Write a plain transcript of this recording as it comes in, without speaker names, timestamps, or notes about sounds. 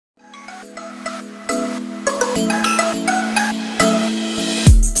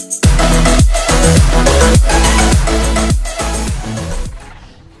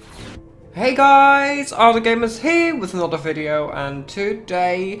Hey guys, AutoGamerZ here with another video, and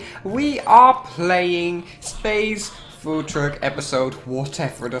today we are playing Space Food Truck episode,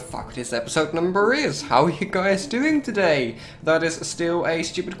 whatever the fuck this episode number is. How are you guys doing today? That is still a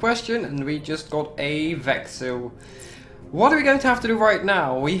stupid question, and we just got a Vexil. What are we going to have to do right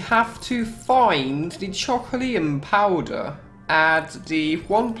now? We have to find the chocolium powder at the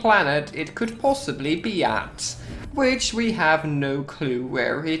one planet it could possibly be at, which we have no clue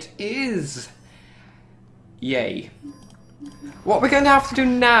where it is. Yay. What we're going to have to do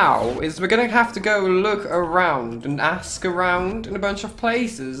now is we're going to have to go look around and ask around in a bunch of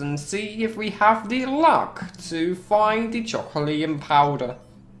places and see if we have the luck to find the chocolium powder.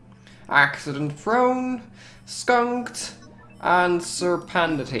 Accident prone, skunked, and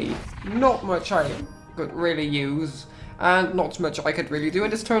serpentity. Not much I could really use, and not much I could really do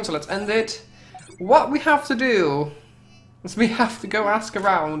in this turn, so let's end it. What we have to do is we have to go ask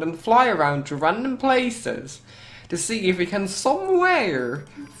around and fly around to random places to see if we can somewhere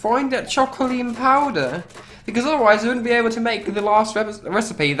find that chocolium powder, because otherwise we wouldn't be able to make the last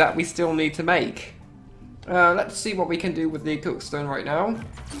recipe that we still need to make. Let's see what we can do with the cookstone right now.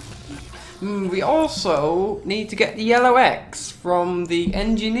 We also need to get the yellow X from the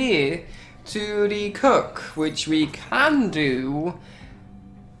engineer to the cook, which we can do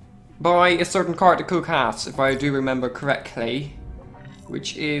by a certain card the cook has, if I do remember correctly,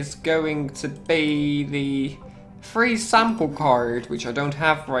 which is going to be the free sample card, which I don't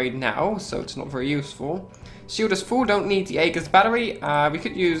have right now, so it's not very useful. Shield is full, don't need the Aegis battery. We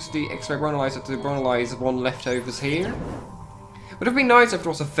could use the X-ray Bronalizer to Bronalize one leftovers here. Would have been nice if it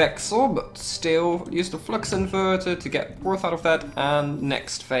was a Vexil, but still, use the Flux Inverter to get worth out of that, and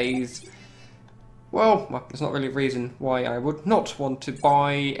next phase. Well, there's not really a reason why I would not want to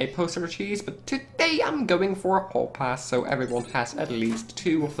buy a poster cheese, but today I'm going for a hall pass, so everyone has at least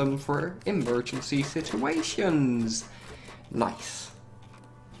 2 of them for emergency situations. Nice.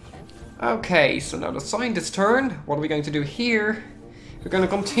 Okay, so now the scientist's turn. What are we going to do here? We're going to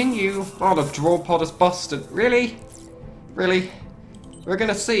continue. Oh, the draw pod is busted. Really? Really? We're going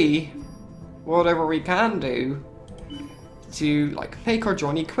to see whatever we can do to, like, make our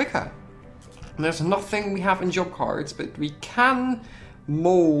journey quicker. There's nothing we have in job cards, but we can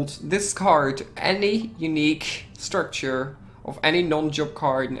mold this card to any unique structure of any non-job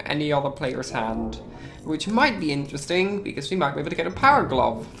card in any other player's hand, which might be interesting because we might be able to get a power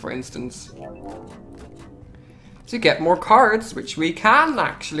glove, for instance, to get more cards, which we can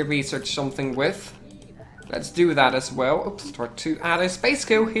actually research something with. Let's do that as well. Oops, start to add a space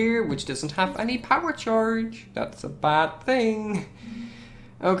skill here, which doesn't have any power charge. That's a bad thing.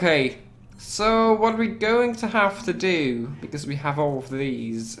 Okay. So, what are we going to have to do, because we have all of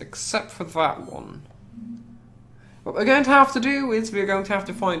these, except for that one? What we're going to have to do is we're going to have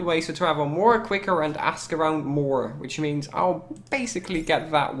to find ways to travel more, quicker, and ask around more, which means I'll basically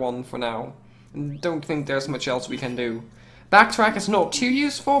get that one for now. And don't think there's much else we can do. Backtrack is not too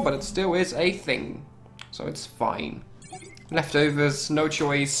useful, but it still is a thing. So it's fine. Leftovers, no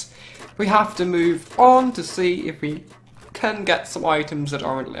choice. We have to move on to see if we can get some items that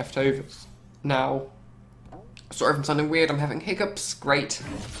aren't leftovers. Now, sorry if I'm sounding weird, I'm having hiccups. Great.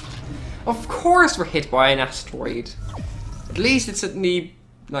 Of course we're hit by an asteroid. At least it's at the,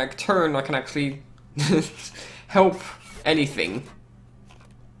 like, turn I can actually help anything.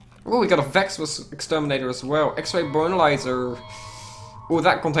 Oh, we got a Vexil Exterminator as well. X-ray Bronalizer. Oh,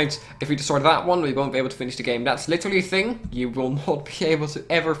 that contains, if we destroy that one, we won't be able to finish the game. That's literally a thing. You will not be able to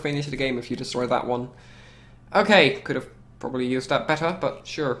ever finish the game if you destroy that one. Okay, could have probably used that better, but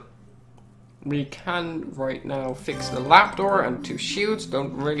sure. We can right now fix the lap door and 2 shields.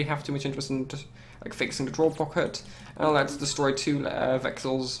 Don't really have too much interest in like fixing the draw pocket. And let's destroy 2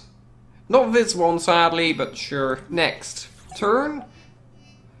 Vexils. Not this one, sadly, but sure. Next turn.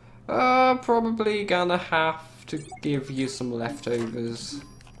 Probably gonna have to give you some leftovers.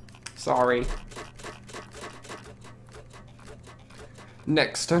 Sorry.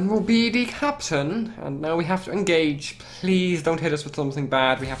 Next turn will be the captain, and now we have to engage. Please don't hit us with something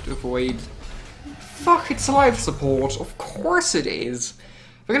bad we have to avoid. Fuck, it's life support. Of course it is.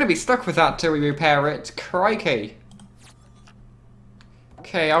 We're gonna be stuck with that till we repair it. Crikey.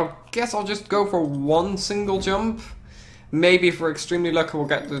 Okay, I guess I'll just go for 1 single jump. Maybe if we're extremely lucky we'll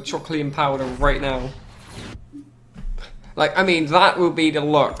get the chocolium powder right now. Like, I mean, that would be the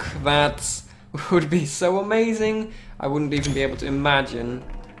luck. That would be so amazing. I wouldn't even be able to imagine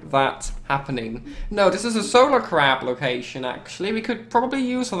that happening. No, this is a solar crab location, actually. We could probably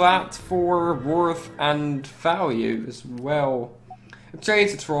use that for worth and value as well.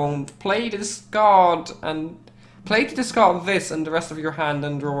 Change its wrong. Play, discard, and Play to discard this and the rest of your hand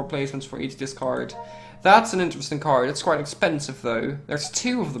and draw replacements for each discard. That's an interesting card. It's quite expensive though. There's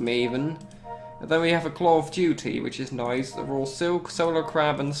 2 of them even. And then we have a Claw of Duty, which is nice. The Raw Silk, Solar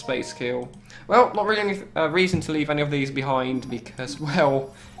Crab, and Space Kill. Well, not really any reason to leave any of these behind because,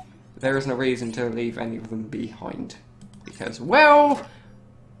 well, there is no reason to leave any of them behind. Because, well,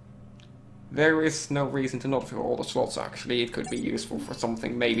 there is no reason to not fill all the slots actually. It could be useful for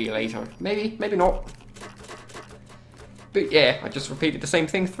something maybe later. Maybe, maybe not. But yeah, I just repeated the same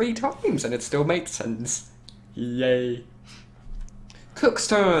thing 3 times and it still makes sense. Yay. Cook's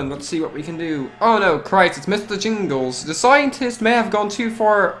turn. Let's see what we can do. Oh no, Christ, it's Mr. Jingles. The scientist may have gone too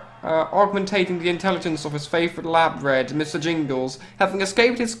far augmentating the intelligence of his favorite lab rat, Mr. Jingles. Having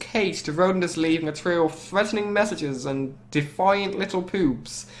escaped his cage, the rodent is leaving a trail of threatening messages and defiant little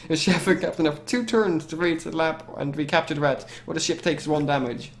poops. The chef and captain have 2 turns to reach the lab and recapture the rat, or the ship takes 1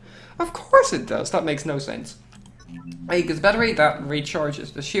 damage. Of course it does. That makes no sense. Aegis battery, that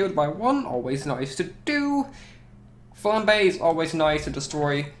recharges the shield by 1. Always nice to do. Flambe is always nice to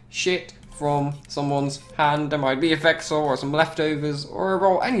destroy shit from someone's hand. There might be a Vexel or some leftovers or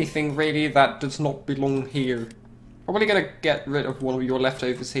well, anything really that does not belong here. Probably gonna get rid of one of your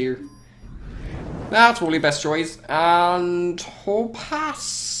leftovers here. That's probably best choice. And Hall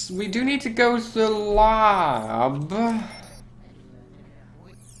Pass. We do need to go to the lab.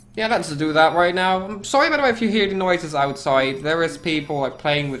 Yeah, let's do that right now. I'm sorry by the way if you hear the noises outside. There is people like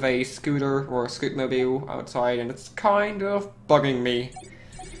playing with a scooter or a scootmobile outside and it's kind of bugging me.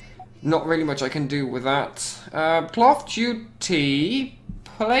 Not really much I can do with that. Cloth Duty.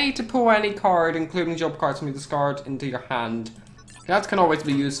 Play to pull any card, including job cards from your discard, into your hand. That can always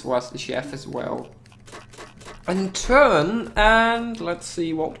be useful as the chef as well. And turn, and let's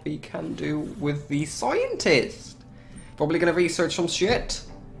see what we can do with the scientist. Probably gonna research some shit.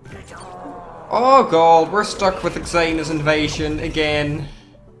 Oh god, we're stuck with Xana's invasion again.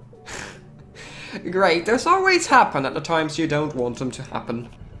 Great, those always happen at the times you don't want them to happen.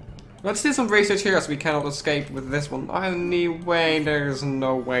 Let's do some research here as we cannot escape with this one. Anyway, there's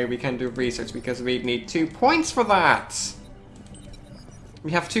no way we can do research because we'd need 2 points for that.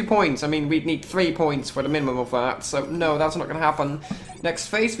 We have 2 points, I mean we'd need 3 points for the minimum of that, so no, that's not gonna happen. Next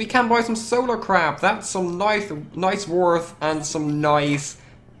phase, we can buy some Solar Crab. That's some nice worth and some nice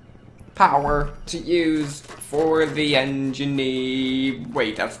power to use for the engineer.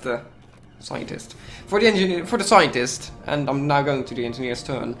 Wait, that's the scientist. For the scientist, and I'm now going to the engineer's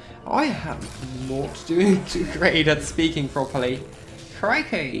turn. I am not doing too great at speaking properly.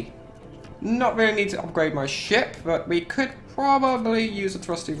 Crikey. Not really need to upgrade my ship, but we could probably use a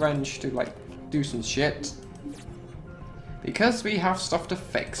trusty wrench to like do some shit. Because we have stuff to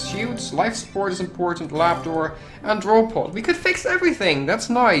fix. Shields, life support is important, lab door, and draw pod. We could fix everything! That's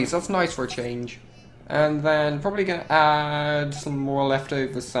nice for a change. And then probably gonna add some more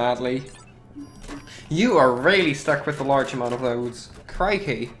leftovers, sadly. You are really stuck with a large amount of those.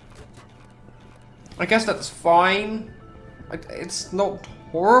 Crikey. I guess that's fine. It's not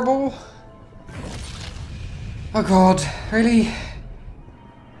horrible. Oh god, really?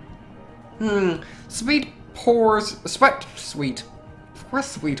 Sweet pours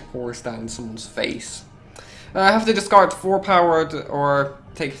down someone's face. I have to discard 4 powered or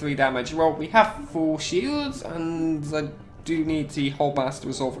take 3 damage. Well, we have full shields, and I do need the whole mass to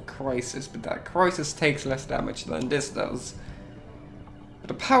resolve a crisis, but that crisis takes less damage than this does.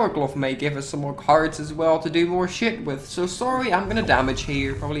 But a power glove may give us some more cards as well to do more shit with, so sorry, I'm gonna damage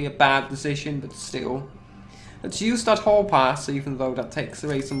here. Probably a bad decision, but still. Let's use that hall pass, even though that takes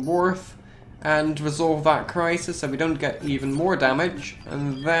away some worth, and resolve that crisis so we don't get even more damage,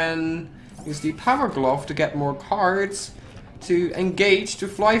 and then use the power glove to get more cards to engage to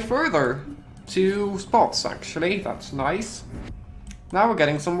fly further. 2 spots actually, that's nice. Now we're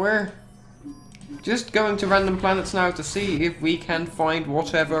getting somewhere. Just going to random planets now to see if we can find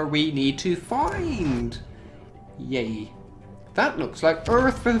whatever we need to find. Yay. That looks like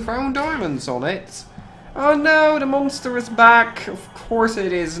Earth with round islands on it. Oh no, the monster is back. Of course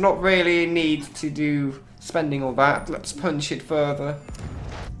it is. Not really need to do spending all that. Let's punch it further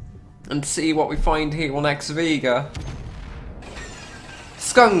and see what we find here on X Vega.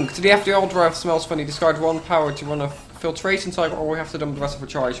 Skunk to the FDR drive smells funny. Discard 1 power to run a filtration cycle, or we have to dump the rest of a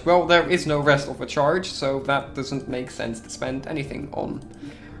charge. Well, there is no rest of a charge, so that doesn't make sense to spend anything on.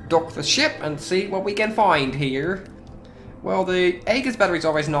 Dock the ship and see what we can find here. Well, the Aegis battery is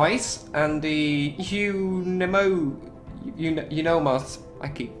always nice, and the Unomas, I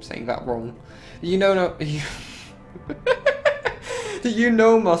keep saying that wrong. The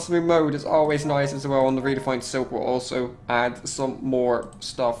Unomas remote is always nice as well, and the redefined silk will also add some more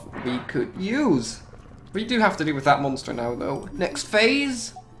stuff we could use. We do have to deal with that monster now, though. Next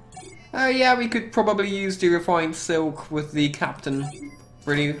phase? Yeah, we could probably use the refined silk with the captain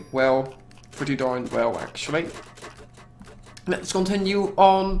pretty well. Pretty darn well, actually. Let's continue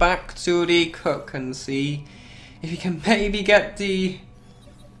on back to the cook and see if we can maybe get the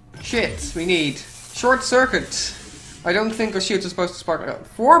shit we need. Short circuit. I don't think our shields are supposed to spark like that.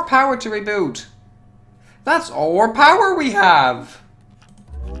 4 power to reboot. That's all our power we have.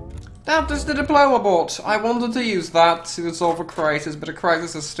 That is the diploma bot. I wanted to use that to resolve a crisis, but a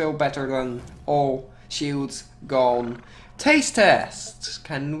crisis is still better than all shields gone. Taste test.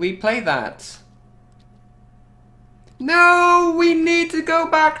 Can we play that? No, we need to go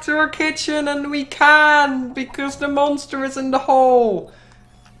back to our kitchen, and we can, because the monster is in the hole.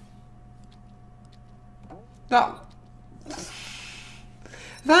 That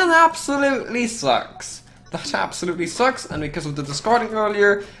absolutely sucks. That absolutely sucks, and because of the discarding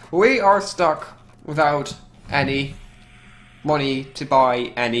earlier, we are stuck without any money to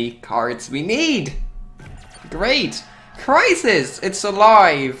buy any cards we need. Great. Crisis! It's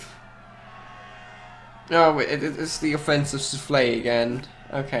alive! Oh, it's the offensive souffle again.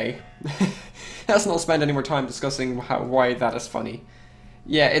 Okay. Let's not spend any more time discussing why that is funny.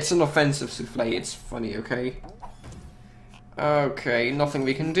 Yeah, it's an offensive souffle. It's funny, okay? Okay, nothing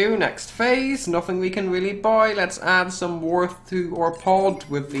we can do. Next phase. Nothing we can really buy. Let's add some worth to our pod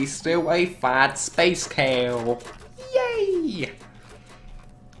with the still a fat space kale. Yay!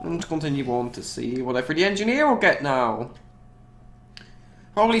 And continue on to see whatever the engineer will get now.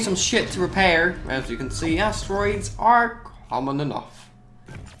 Probably some shit to repair. As you can see, asteroids are common enough.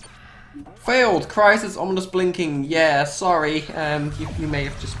 Failed. Crisis. Ominous blinking. Yeah, sorry. You may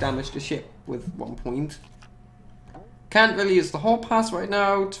have just damaged the ship with 1 point. Can't really use the hall pass right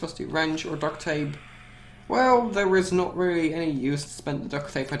now. Trusty wrench or duct tape. Well, there is not really any use to spend the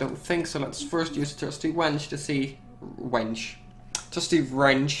duct tape, I don't think. So let's first use trusty wrench to see Trusty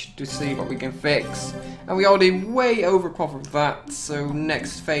wrench to see what we can fix. And we already way overcovered that, so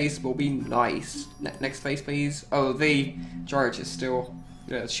next phase will be nice. Next phase, please. Oh, the charge is still...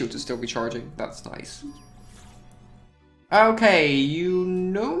 the shoot is still recharging. That's nice. Okay, you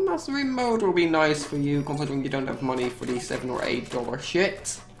know mastery mode will be nice for you, considering you don't have money for the $7 or $8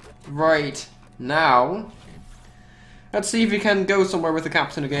 shit. Right, now... let's see if we can go somewhere with the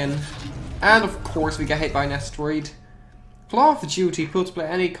captain again. And of course we get hit by an asteroid. Claw of Duty, put to play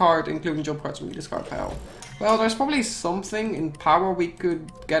any card, including jump cards from your discard pile. Well, there's probably something in power we could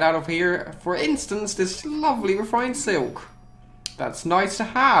get out of here. For instance, this lovely refined silk. That's nice to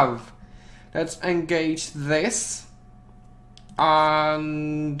have. Let's engage this.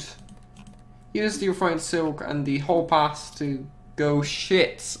 And use the refined silk and the whole pass to go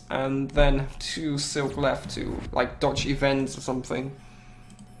shit. And then have 2 silk left to, like, dodge events or something.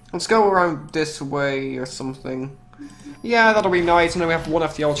 Let's go around this way or something. Yeah, that'll be nice, and then we have 1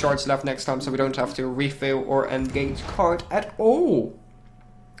 FTL charge left next time, so we don't have to refill or engage card at all.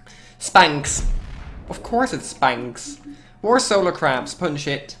 Spanx. Of course it's Spanx. More solar crabs, punch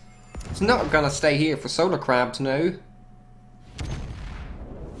it. It's not gonna stay here for solar crabs, no.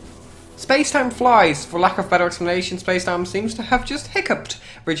 Spacetime flies. For lack of better explanation, Spacetime seems to have just hiccuped.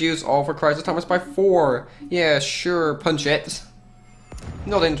 Reduce all for crisis timers by 4. Yeah, sure, punch it.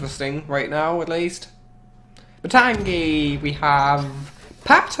 Not interesting right now, at least. Batangi, we have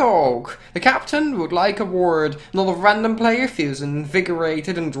Pep Talk. The captain would like a word. Another random player feels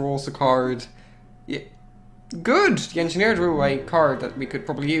invigorated and draws a card. Yeah. Good! The engineer drew a card that we could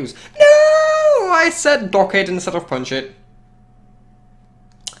probably use. No! I said dock it instead of punch it.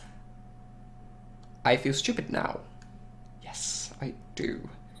 I feel stupid now. Yes, I do.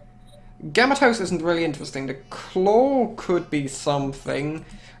 Gamatos isn't really interesting. The claw could be something.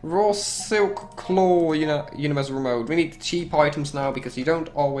 Raw silk claw universal remote. We need cheap items now because you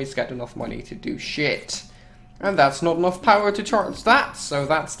don't always get enough money to do shit. And that's not enough power to charge that, so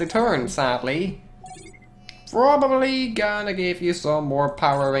that's the turn, sadly. Probably gonna give you some more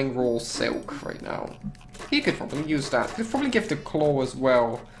powering raw silk right now. He could probably use that. Could probably give the claw as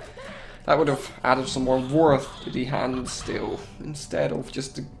well. That would have added some more worth to the hand still, instead of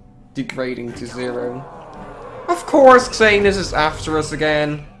just degrading to 0. Of course, Xanus is after us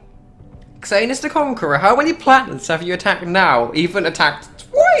again. Xanus the Conqueror, how many planets have you attacked now? Even attacked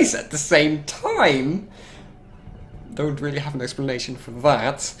twice at the same time? Don't really have an explanation for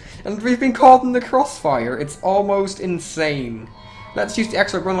that. And we've been caught in the crossfire. It's almost insane. Let's use the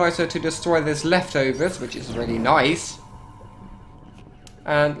extra Grunlighter to destroy this leftovers, which is really nice.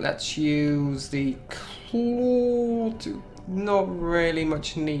 And let's use the claw to... not really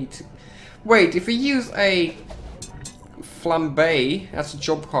much need. Wait, if we use a flambe. That's a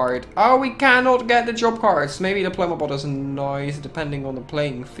job card. Oh, we cannot get the job cards. Maybe the diploma bot is nice, depending on the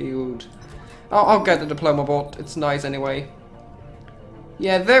playing field. Oh, I'll get the diploma bot. It's nice anyway.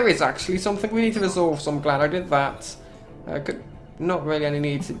 Yeah, there is actually something we need to resolve, so I'm glad I did that. Could not really any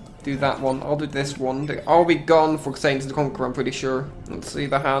need to do that one. I'll do this one. I'll be gone for Saints the Conqueror, I'm pretty sure. Let's see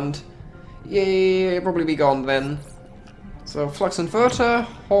the hand. Yeah, probably be gone then. So, Flux Inverter,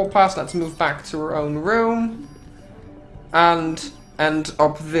 Hall Pass, let's move back to our own room. And end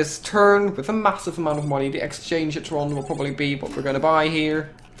up this turn with a massive amount of money. The exchange at Tron will probably be what we're going to buy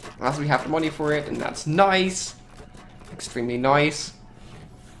here, as we have the money for it, and that's nice. Extremely nice.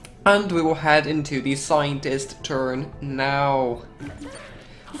 And we will head into the Scientist turn now.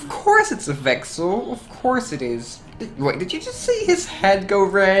 Of course it's a Vexel, of course it is. Wait, did you just see his head go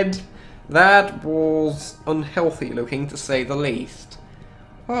red? That was unhealthy looking, to say the least.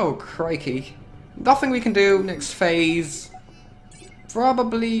 Oh, crikey. Nothing we can do next phase.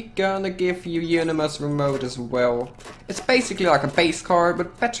 Probably gonna give you Unanimous Remote as well. It's basically like a base card,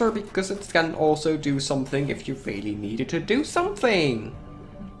 but better because it can also do something if you really needed to do something.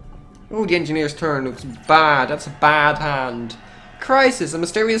 Oh, the Engineer's turn looks bad. That's a bad hand. Crisis, a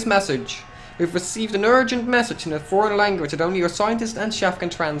mysterious message. We've received an urgent message in a foreign language that only your scientist and chef can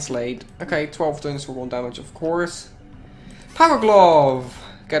translate. Okay, 12 things for 1 damage, of course. Power Glove!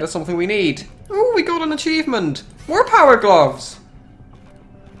 Get us something we need. Oh, we got an achievement! More Power Gloves!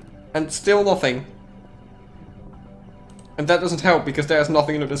 And still nothing. And that doesn't help because there's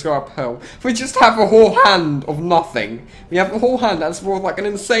nothing in the discard pile. We just have a whole hand of nothing. We have a whole hand that's worth like an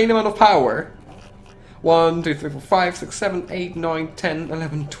insane amount of power. 1, 2, 3, 4, 5, 6, 7, 8, 9, 10,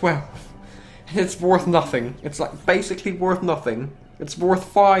 11, 12. And it's worth nothing. It's like basically worth nothing. It's worth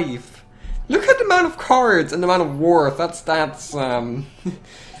 5. Look at the amount of cards and the amount of worth. That's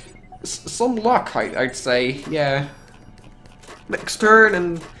some luck, I'd say. Yeah. Next turn,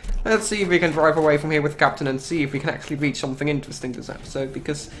 and let's see if we can drive away from here with Captain and see if we can actually reach something interesting this episode,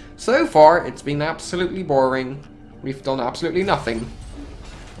 because so far it's been absolutely boring. We've done absolutely nothing.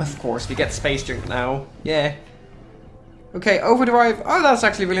 Of course, we get Space Drink now. Yeah. Okay, Overdrive. Oh, that's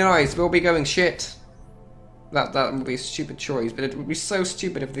actually really nice. We'll be going shit. That would be a stupid choice, but it would be so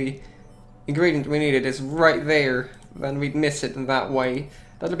stupid if the ingredient we needed is right there. Then we'd miss it in that way.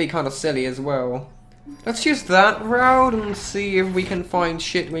 That'd be kind of silly as well. Let's use that route and see if we can find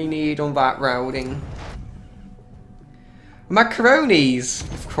shit we need on that routing. Macaronis,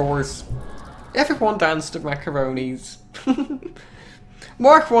 of course. Everyone danced to macaronis.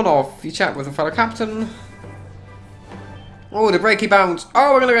 Mark one off. You chat with a fellow captain. Oh, the breaky bounce.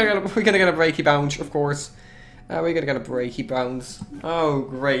 Oh, we're gonna get a breaky bounce, of course. We're gonna get a breaky bounce. Oh,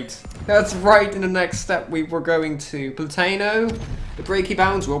 great. That's right, in the next step we were going to Platano. The breaky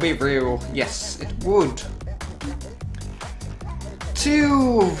bounce will be real. Yes, it would.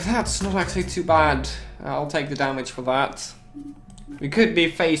 2. That's not actually too bad. I'll take the damage for that. We could be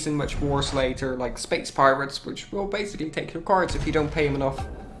facing much worse later, like Space Pirates, which will basically take your cards if you don't pay them enough.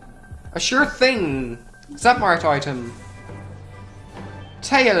 A sure thing! Submart item.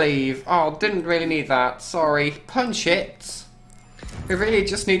 Tail leave. Oh, didn't really need that. Sorry. Punch it. We really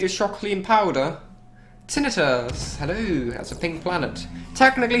just need a shock clean powder. Tinnitus. Hello. That's a pink planet.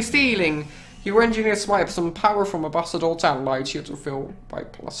 Technically stealing. Your engineer swipes some power from a busted old satellite. Shields will fill by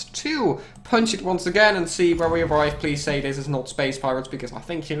 +2. Punch it once again and see where we arrive. Please say this is not Space Pirates, because I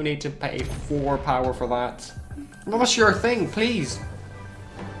think you need to pay 4 power for that. Not a sure thing, please.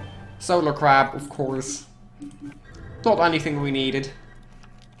 Solar Crab, of course. Not anything we needed.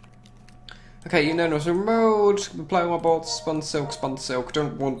 Okay, Unanimous Remote, Diploma Bots, Spun Silk.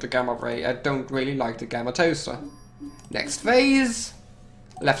 Don't want the Gamma Ray. I don't really like the Gamma Toaster. Next phase.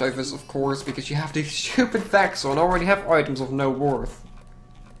 Leftovers, of course, because you have these stupid Vexel and already have items of no worth.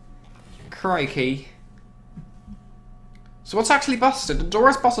 Crikey. So what's actually busted? The door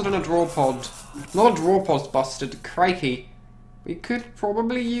is busted on a draw pod. Not a draw pod's busted. Crikey. We could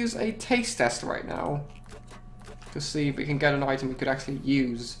probably use a taste test right now to see if we can get an item we could actually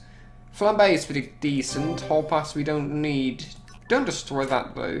use. Flambe is pretty decent. Hall Pass we don't need. Don't destroy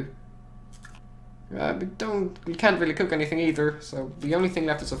that though. We can't really cook anything either, so the only thing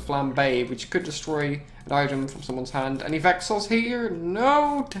left is a flambe, which could destroy an item from someone's hand. Any Vexels here?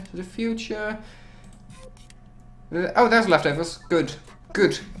 No! To the future. Oh, there's leftovers. Good.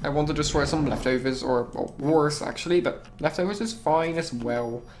 Good. I want to destroy some leftovers, or worse actually, but leftovers is fine as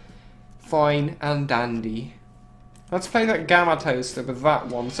well. Fine and dandy. Let's play that Gamma Toaster with that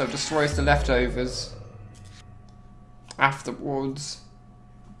one, so it destroys the leftovers afterwards.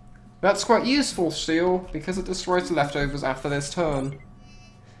 That's quite useful still, because it destroys the leftovers after this turn.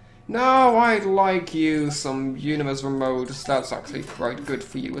 No, I'd like you some Universe remote. That's actually quite good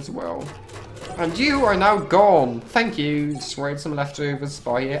for you as well. And you are now gone. Thank you. Destroyed some leftovers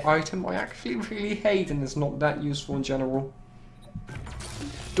by an item I actually really hate and is not that useful in general.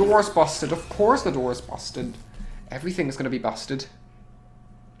 Door's busted. Of course the door's busted. Everything is going to be busted.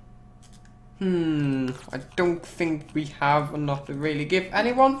 I don't think we have enough to really give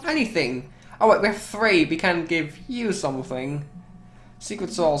anyone anything. Oh wait, we have 3. We can give you something.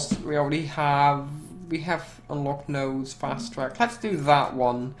 Secret sauce, we already have. We have unlocked nodes, fast track. Let's do that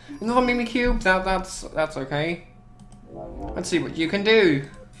one. Another Mimi Cube, that's okay. Let's see what you can do.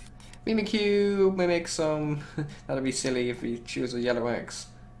 Mimi Cube, mimic some. That'd be silly if we choose a yellow X.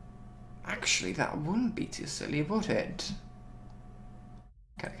 Actually, that wouldn't be too silly, would it?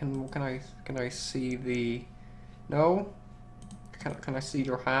 Can I see the? No. Can I see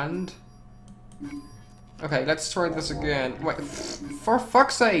your hand? Okay, let's try this again. Wait, for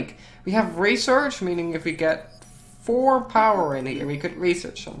fuck's sake! We have research, meaning if we get 4 power in here, we could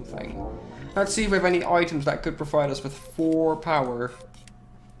research something. Let's see if we have any items that could provide us with 4 power.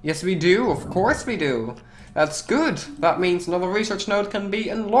 Yes, we do. Of course we do. That's good. That means another research node can be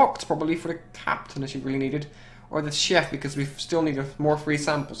unlocked, probably for the captain if you really needed. Or the chef, because we still need more free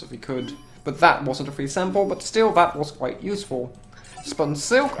samples if we could. But that wasn't a free sample, but still that was quite useful. Spun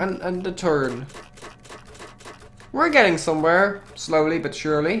silk and the turn. We're getting somewhere, slowly but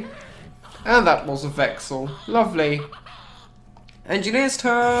surely. And that was a Vexel. Lovely. Engineer's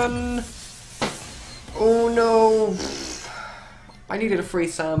turn. Oh no. I needed a free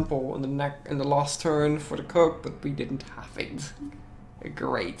sample in the last turn for the cook, but we didn't have it.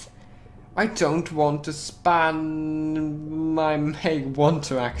 Great. I don't want to spend. I may want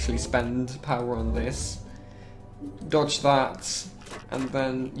to actually spend power on this. Dodge that, and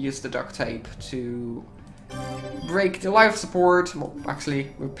then use the duct tape to break the life support, well,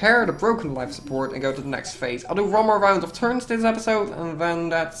 actually repair the broken life support and go to the next phase. I'll do 1 more round of turns this episode and then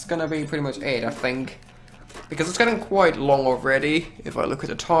that's gonna be pretty much it, I think. Because it's getting quite long already, if I look at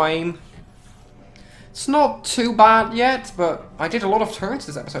the time. It's not too bad yet, but I did a lot of turns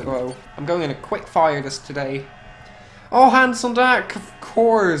this episode though. I'm going in a quick fire this today. Oh, hands on deck, of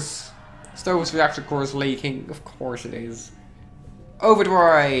course. Stove's reactor core is leaking, of course it is.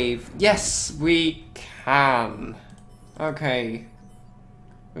 Overdrive! Yes, we can. Okay.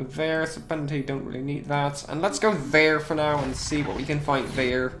 There, Serpentine, don't really need that. And let's go there for now and see what we can find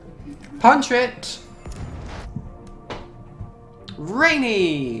there. Punch it!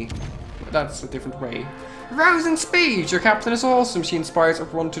 Rainy! That's a different way. Rousing speech! Your captain is awesome. She inspires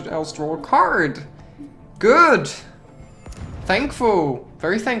everyone to else draw a card. Good! Thankful.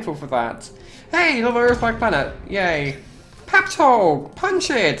 Very thankful for that. Hey, another Earth-like planet. Yay. Pep talk! Punch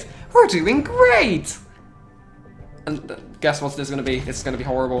it! We're doing great! And guess what this is going to be? It's going to be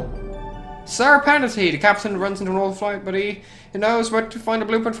horrible. Serpentity! The captain runs into an old flight buddy. He knows where to find a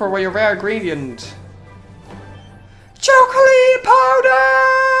blueprint for your rare ingredient. Chocolate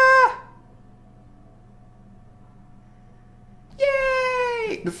powder!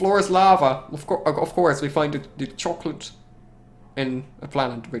 Yay! The floor is lava. Of course, we find the chocolate in a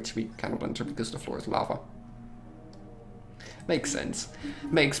planet which we cannot enter because the floor is lava. Makes sense.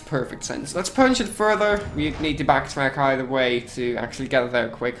 Makes perfect sense. Let's punch it further. We need to backtrack either way to actually get there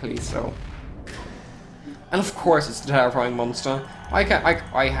quickly, so. And of course it's the terrifying monster. I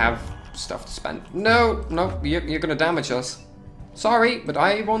have stuff to spend. No, you're gonna damage us. Sorry, but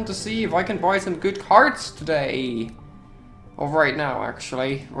I want to see if I can buy some good cards today. Or right now,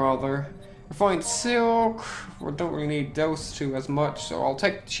 actually, rather. Refined silk. We don't really need those two as much, so I'll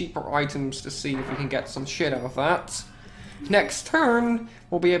take cheaper items to see if we can get some shit out of that. Next turn,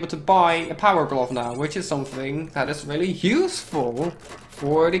 we'll be able to buy a power glove now, which is something that is really useful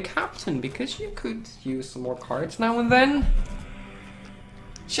for the captain, because you could use some more cards now and then.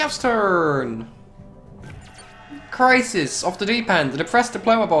 Chef's turn! Crisis off the deep end. The depressed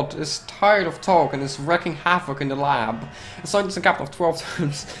diploma bot is tired of talk and is wreaking havoc in the lab. Assigned as a captain of 12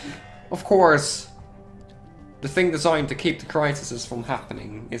 turns. Of course, the thing designed to keep the crises from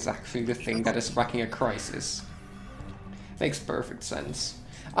happening is actually the thing that is wrecking a crisis. Makes perfect sense.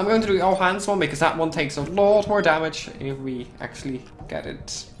 I'm going to do the all hands one because that one takes a lot more damage if we actually get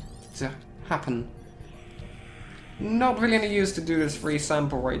it to happen. Not really any use to do this free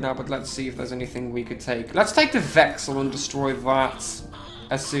sample right now, but let's see if there's anything we could take. Let's take the Vexel and destroy that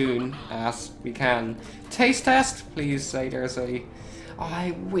as soon as we can. Taste test? Please say there's a...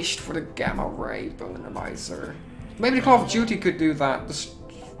 I wished for the Gamma Ray Bonamizer. Maybe the Call of Duty could do that.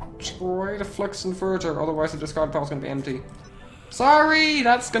 Destroy the flux inverter, otherwise the discard pile is going to be empty. Sorry,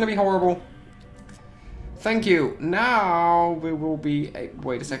 that's going to be horrible. Thank you. Now we will be...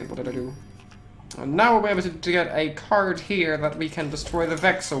 wait a second, what did I do? Now we'll be able to get a card here that we can destroy the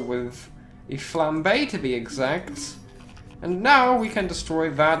Vexel with. A flambe to be exact. And now we can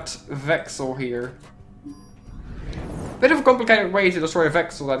destroy that Vexel here. Bit of a complicated way to destroy a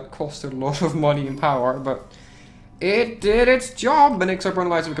Vexel that costed a lot of money and power, but it did its job. An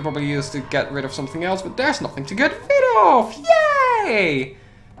exorbitant item we could probably use to get rid of something else, but there's nothing to get rid of! Yay!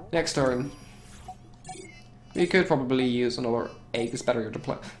 Next turn. We could probably use another Aegis battery or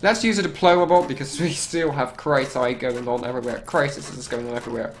deploy. Let's use a diplomable because we still have Crisis going on everywhere. Crisis is going on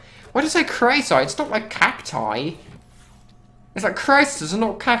everywhere. Why did I say Crisis? It's not like cacti. It's like Crisis and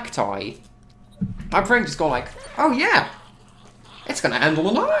not cacti. My brain just gone like, oh yeah, it's gonna handle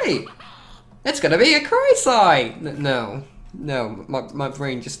an eye. It's gonna be a Crisis. No, my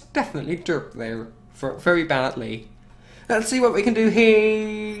brain just definitely derped there very badly. Let's see what we can do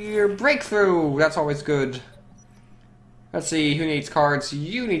here. Breakthrough. That's always good. Let's see, who needs cards?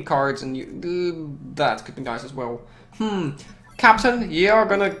 You need cards, and you... that could be nice as well. Captain, you're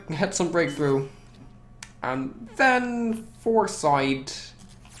gonna hit some breakthrough. And then Foresight.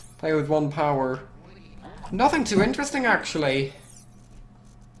 Play with 1 power. Nothing too interesting, actually.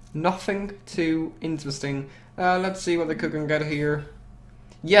 Nothing too interesting. Let's see what the cook can get here.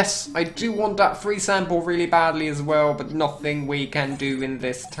 Yes, I do want that free sample really badly as well, but nothing we can do in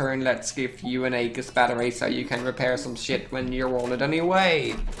this turn. Let's give you an Aegis battery so you can repair some shit when you're on it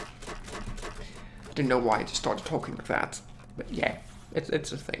anyway. I don't know why I just started talking like that, but yeah,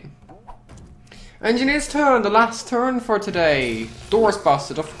 it's a thing. Engineer's turn, the last turn for today. Doors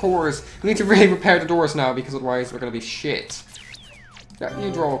busted, of course. We need to really repair the doors now because otherwise we're gonna be shit. Yeah,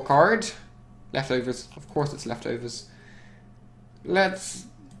 you draw a card. Leftovers, of course it's leftovers. Let's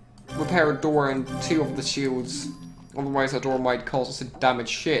repair a door and 2 of the shields. Otherwise, a door might cause us to damage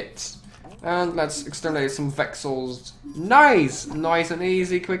shit. And let's exterminate some Vexels. Nice! Nice and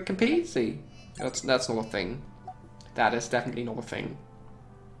easy, quick and peasy. That's not a thing. That is definitely not a thing.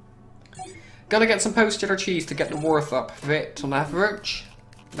 Gonna get some post-cheddar cheese to get the worth up a bit on average.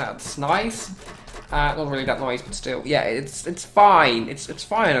 That's nice. Not really that nice, but still. Yeah, it's fine. It's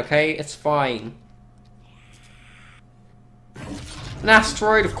fine, okay? It's fine. An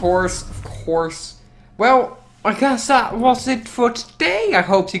asteroid, of course. Well, I guess that was it for today. I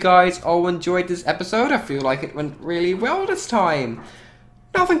hope you guys all enjoyed this episode. I feel like it went really well this time.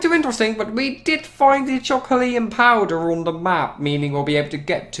 Nothing too interesting, but we did find the Chocolium powder on the map, meaning we'll be able to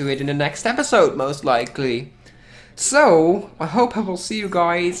get to it in the next episode, most likely. So, I hope I will see you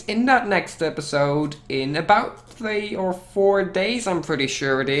guys in that next episode in about 3 or 4 days, I'm pretty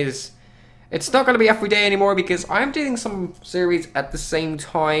sure it is. It's not going to be every day anymore because I'm doing some series at the same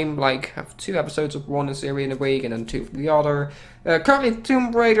time, like have 2 episodes of one series in a week and then 2 of the other. Currently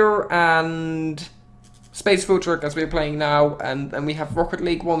Tomb Raider and Space Food Truck as we're playing now, and we have Rocket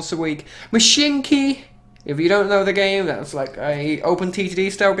League once a week. Machinki, if you don't know the game, that's like a open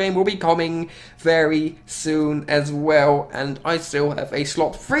TTD style game, will be coming very soon as well, and I still have a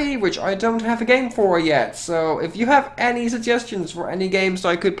slot free, which I don't have a game for yet, so if you have any suggestions for any games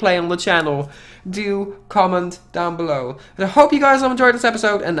I could play on the channel, do comment down below. And I hope you guys have enjoyed this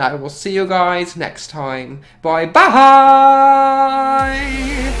episode, and I will see you guys next time. Bye bye!